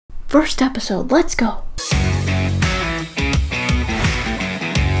first episode. Let's go.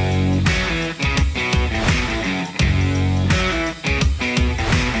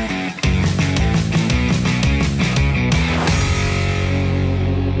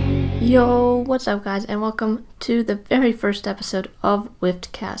 Yo, what's up guys, and welcome to the very first episode of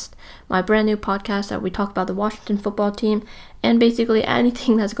WFTCAST, my brand new podcast that we talk about the Washington football team and basically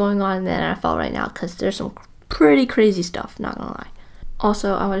anything that's going on in the NFL right now, because there's some pretty crazy stuff, not gonna lie.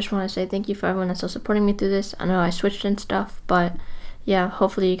 Also, I just want to say thank you for everyone that's still supporting me through this. I know I switched and stuff, but yeah,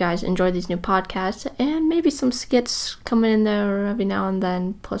 hopefully you guys enjoy these new podcasts and maybe some skits coming in there every now and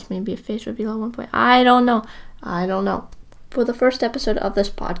then, plus maybe a face reveal at one point. I don't know. For the first episode of this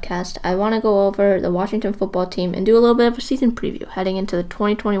podcast, I want to go over the Washington football team and do a little bit of a season preview heading into the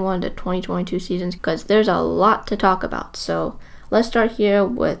 2021 to 2022 seasons, because there's a lot to talk about. So let's start here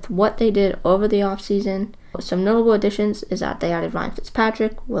with what they did over the offseason. Some notable additions is that they added Ryan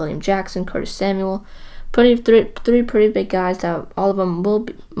Fitzpatrick, William Jackson, Curtis Samuel. Three pretty big guys that all of them will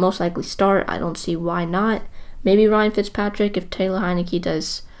most likely start. I don't see why not. Maybe Ryan Fitzpatrick if Taylor Heinicke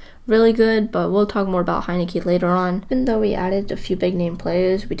does really good, but we'll talk more about Heinicke later on. Even though we added a few big name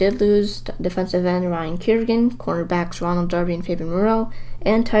players, we did lose defensive end Ryan Kerrigan, cornerbacks Ronald Darby and Fabian Moreau,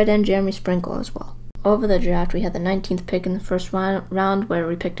 and tight end Jeremy Sprinkle as well. Over the draft, we had the 19th pick in the first round where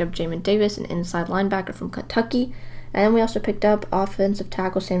we picked up Jamin Davis, an inside linebacker from Kentucky, and then we also picked up offensive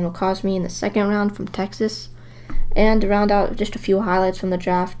tackle Samuel Cosme in the second round from Texas. And to round out just a few highlights from the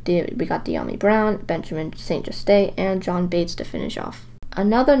draft, we got De'Ami Brown, Benjamin St. Juste, and John Bates to finish off.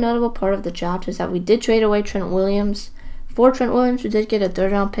 Another notable part of the draft is that we did trade away Trent Williams. For Trent Williams, we did get a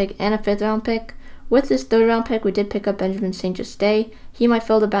 3rd round pick and a 5th round pick. With this 3rd round pick, we did pick up Benjamin St. Juste. He might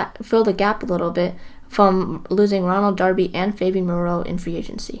fill the gap a little bit from losing Ronald Darby and Fabian Moreau in free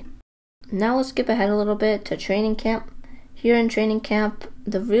agency. Now let's skip ahead a little bit to training camp. Here in training camp,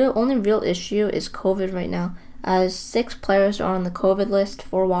 the only real issue is COVID right now, as 6 players are on the COVID list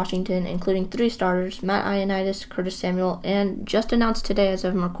for Washington, including 3 starters, Matt Ioannidis, Curtis Samuel, and just announced today as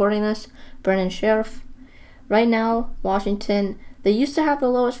I'm recording this, Brandon Sheriff. Right now, Washington, they used to have the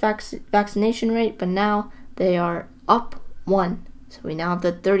lowest vaccination rate, but now they are up 1. So we now have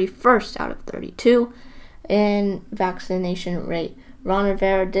the 31st out of 32 in vaccination rate. Ron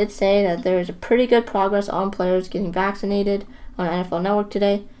Rivera did say that there is a pretty good progress on players getting vaccinated on NFL Network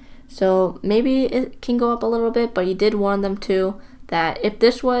today. So maybe it can go up a little bit, but he did warn them too that if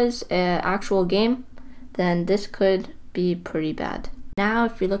this was an actual game, then this could be pretty bad. Now,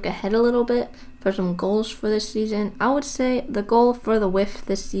 if we look ahead a little bit for some goals for this season, I would say the goal for the WIF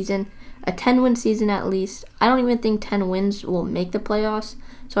this season, a 10-win season at least. I don't even think 10 wins will make the playoffs,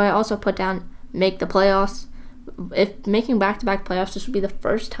 so I also put down make the playoffs. If making back-to-back playoffs, this would be the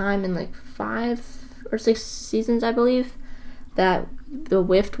first time in like 5 or 6 seasons, I believe, that the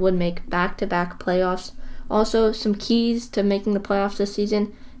WIF would make back-to-back playoffs. Also, some keys to making the playoffs this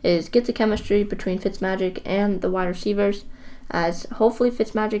season is get the chemistry between Fitzmagic and the wide receivers, as hopefully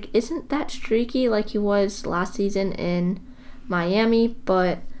Fitzmagic isn't that streaky like he was last season in Miami,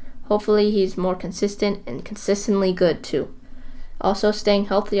 but hopefully he's more consistent and consistently good too. Also, staying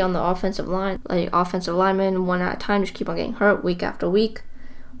healthy on the offensive line, like offensive linemen one at a time just keep on getting hurt week after week.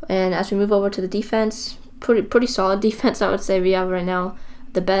 And as we move over to the defense, pretty solid defense, I would say we have right now,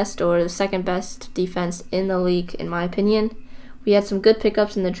 the best or the second best defense in the league in my opinion. We had some good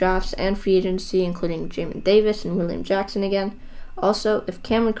pickups in the drafts and free agency, including Jamin Davis and William Jackson again. Also, if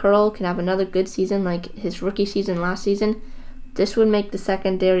Cameron Curl can have another good season like his rookie season last season, this would make the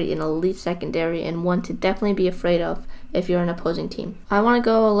secondary an elite secondary and one to definitely be afraid of if you're an opposing team. I want to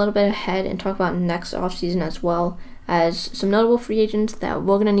go a little bit ahead and talk about next offseason as well, as some notable free agents that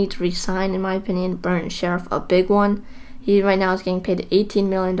we're going to need to re-sign, in my opinion. Brandon Sheriff, a big one. He right now is getting paid $18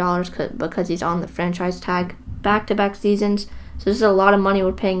 million because he's on the franchise tag back-to-back seasons. So this is a lot of money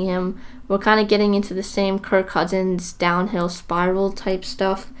we're paying him. We're kind of getting into the same Kirk Cousins downhill spiral type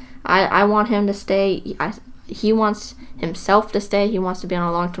stuff. I want him to stay. He wants himself to stay. He wants to be on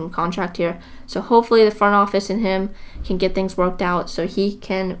a long-term contract here. So hopefully the front office and him can get things worked out so he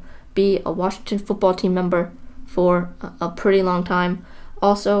can be a Washington football team member for a pretty long time.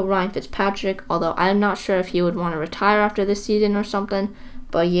 Also, Ryan Fitzpatrick, although I'm not sure if he would want to retire after this season or something,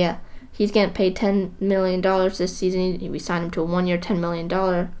 but yeah, he's getting paid $10 million this season. We signed him to a 1-year, $10 million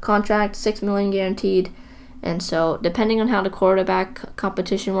contract, $6 million guaranteed, and so depending on how the quarterback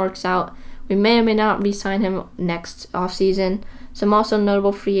competition works out, we may or may not re-sign him next offseason. Some also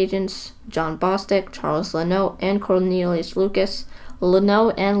notable free agents, John Bostic, Charles Leno, and Cornelius Lucas.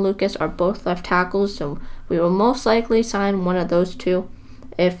 Leno and Lucas are both left tackles, so we will most likely sign one of those two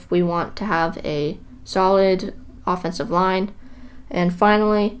if we want to have a solid offensive line. And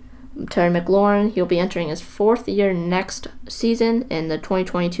finally, Terry McLaurin, he'll be entering his 4th year next season in the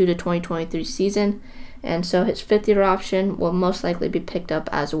 2022 to 2023 season, and so his 5th year option will most likely be picked up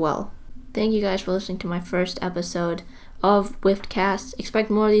as well. Thank you guys for listening to my first episode of WFTCAST. Expect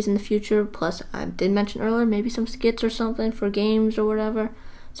more of these in the future, plus I did mention earlier maybe some skits or something for games or whatever.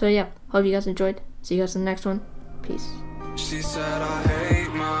 So yeah, hope you guys enjoyed. See you guys in the next one. Peace. She said I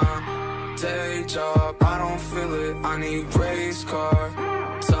hate my day job, I don't feel it, I need race car,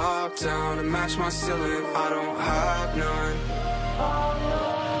 top down to match my ceiling, I don't have none,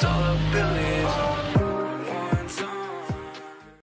 dollar billies.